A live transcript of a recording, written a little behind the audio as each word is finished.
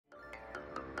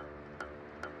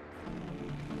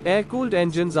Air-cooled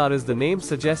engines are, as the name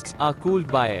suggests, are cooled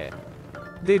by air.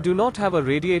 They do not have a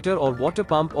radiator or water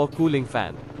pump or cooling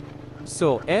fan.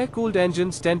 So, air-cooled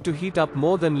engines tend to heat up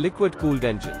more than liquid-cooled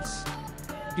engines.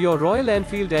 Your Royal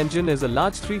Enfield engine is a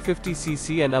large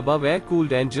 350cc and above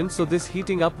air-cooled engine, so this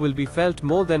heating up will be felt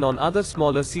more than on other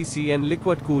smaller cc and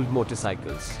liquid-cooled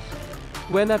motorcycles.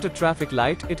 When at a traffic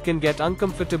light, it can get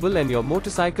uncomfortable and your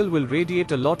motorcycle will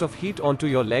radiate a lot of heat onto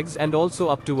your legs and also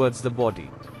up towards the body.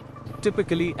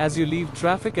 Typically, as you leave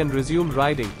traffic and resume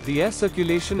riding, the air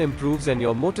circulation improves and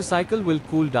your motorcycle will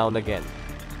cool down again.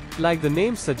 Like the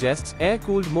name suggests,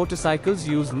 air-cooled motorcycles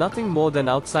use nothing more than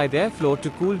outside airflow to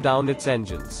cool down its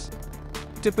engines.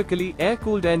 Typically,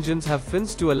 air-cooled engines have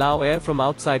fins to allow air from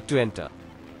outside to enter.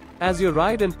 As you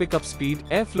ride and pick up speed,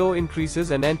 airflow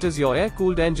increases and enters your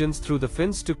air-cooled engines through the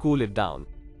fins to cool it down.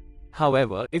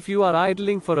 However, if you are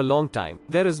idling for a long time,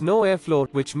 there is no airflow,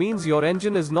 which means your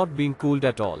engine is not being cooled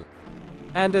at all.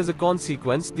 And as a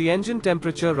consequence, the engine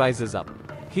temperature rises up.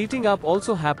 Heating up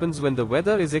also happens when the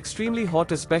weather is extremely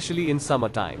hot, especially in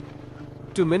summertime.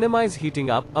 To minimize heating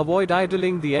up, avoid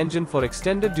idling the engine for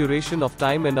extended duration of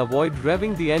time and avoid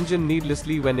revving the engine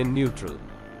needlessly when in neutral.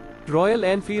 Royal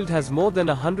Enfield has more than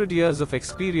 100 years of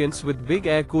experience with big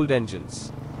air-cooled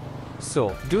engines.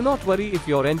 So, do not worry if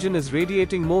your engine is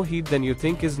radiating more heat than you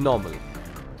think is normal.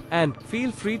 And,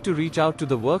 feel free to reach out to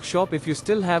the workshop if you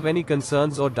still have any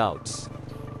concerns or doubts.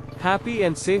 Happy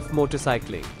and safe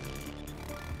motorcycling.